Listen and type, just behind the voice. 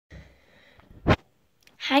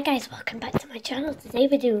Hi guys, welcome back to my channel. Today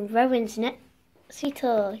we're doing Rowan's nursery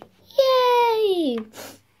tour. Yay!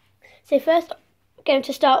 So first we're going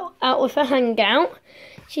to start out with her hangout.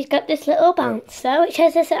 She's got this little bouncer which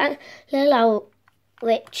has this little owl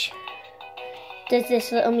which does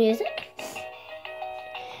this little music.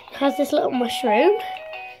 It has this little mushroom.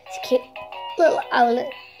 It's a cute little owl that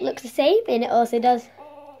looks the same and it also does.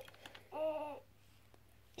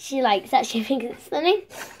 She likes that, she thinks it's funny.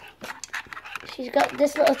 She's got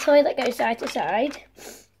this little toy that goes side to side.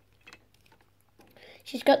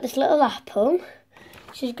 She's got this little apple.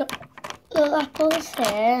 She's got little apples here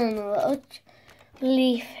and a little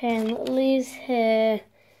leaf here, little leaves here,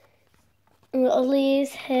 little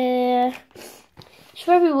leaves here. She's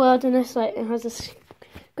very wilderness, like it has a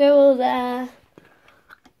squirrel there,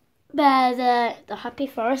 bear there, the happy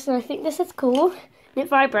forest, and I think this is cool. And it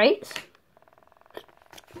vibrates.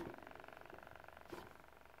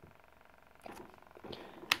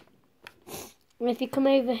 And if you come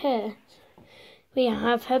over here, we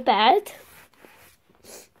have her bed,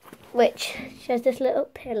 which she has this little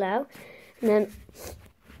pillow, and then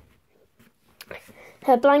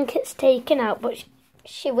her blanket's taken out, but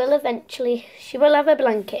she will have a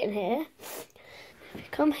blanket in here. If you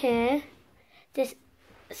come here, this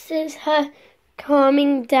is her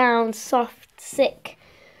calming down, soft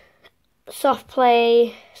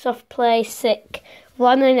play, sick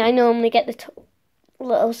one, and I normally get the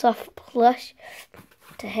little soft plush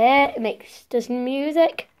to here. It does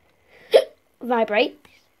music, vibrates,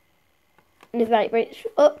 and it vibrates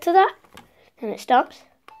up to that, and it stops.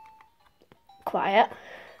 Quiet,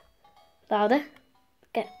 louder,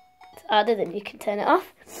 gets harder, then you can turn it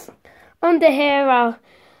off. Under here I'll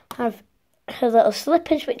have her little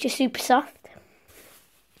slippers which are super soft.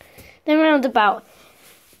 Then round about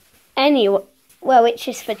anywhere which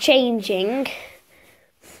is for changing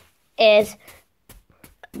is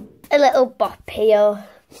a little boppy, or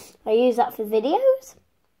I use that for videos.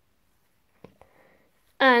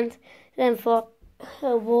 And then for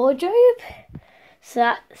her wardrobe, so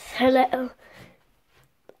that's her little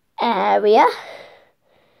area.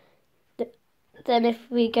 Then if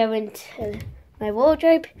we go into my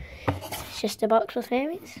wardrobe, it's just a box with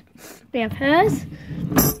earrings. We have hers.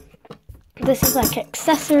 This is like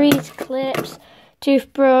accessories, clips,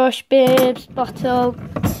 toothbrush, bibs, bottle.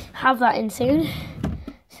 Have that in soon.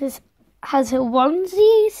 This has her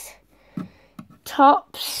onesies,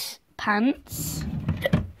 tops, pants.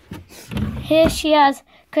 Here she has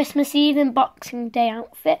Christmas Eve and Boxing Day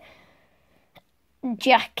outfit,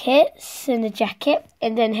 jackets and a jacket.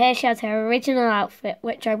 And then here she has her original outfit,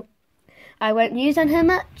 which I won't use on her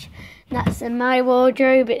much. And that's in my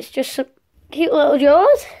wardrobe. It's just some cute little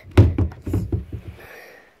drawers.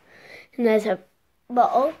 And there's her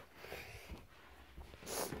bottle.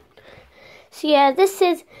 So yeah, this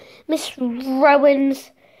is Miss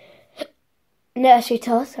Rowan's nursery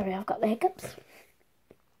tour. Sorry, I've got the hiccups.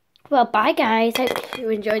 Well, bye guys. Hope you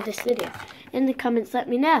enjoyed this video. In the comments, let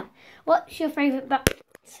me know. What's your favourite box?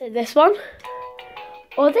 So this one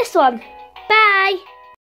or this one? Bye!